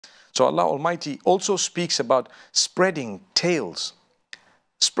So Allah Almighty also speaks about spreading tales.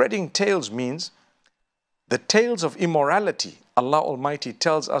 Spreading tales means the tales of immorality. Allah Almighty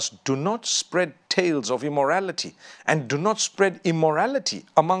tells us, do not spread tales of immorality and do not spread immorality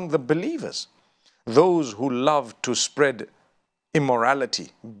among the believers. Those who love to spread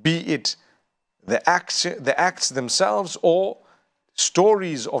immorality, be it the acts themselves or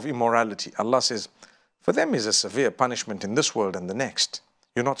stories of immorality. Allah says, for them is a severe punishment in this world and the next.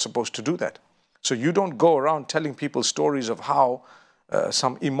 You're not supposed to do that. So you don't go around telling people stories of how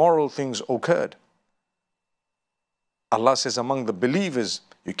some immoral things occurred. Allah says among the believers,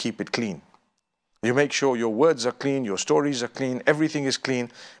 you keep it clean. You make sure your words are clean, your stories are clean, everything is clean,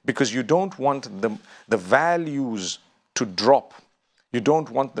 because you don't want the values to drop. You don't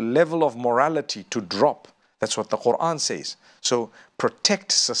want the level of morality to drop. That's what the Quran says. So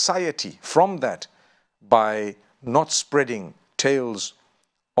protect society from that by not spreading tales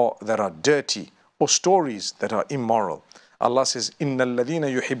that are dirty or stories that are immoral. Allah says, إِنَّ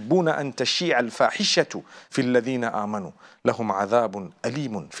الَّذِينَ يُحِبُّونَ أَن تَشِيعَ الْفَاحِشَةُ فِي الَّذِينَ آمَنُوا لَهُمْ عَذَابٌ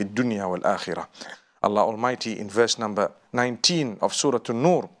أَلِيمٌ فِي الدُّنْيَا وَالْآخِرَةِ. Allah Almighty in verse number 19 of Surah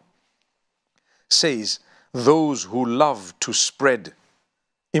An-Nur says, those who love to spread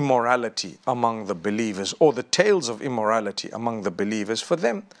immorality among the believers, or the tales of immorality among the believers, for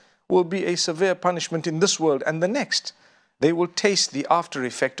them will be a severe punishment in this world and the next. They will taste the after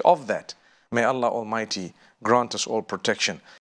effect of that. May Allah Almighty grant us all protection.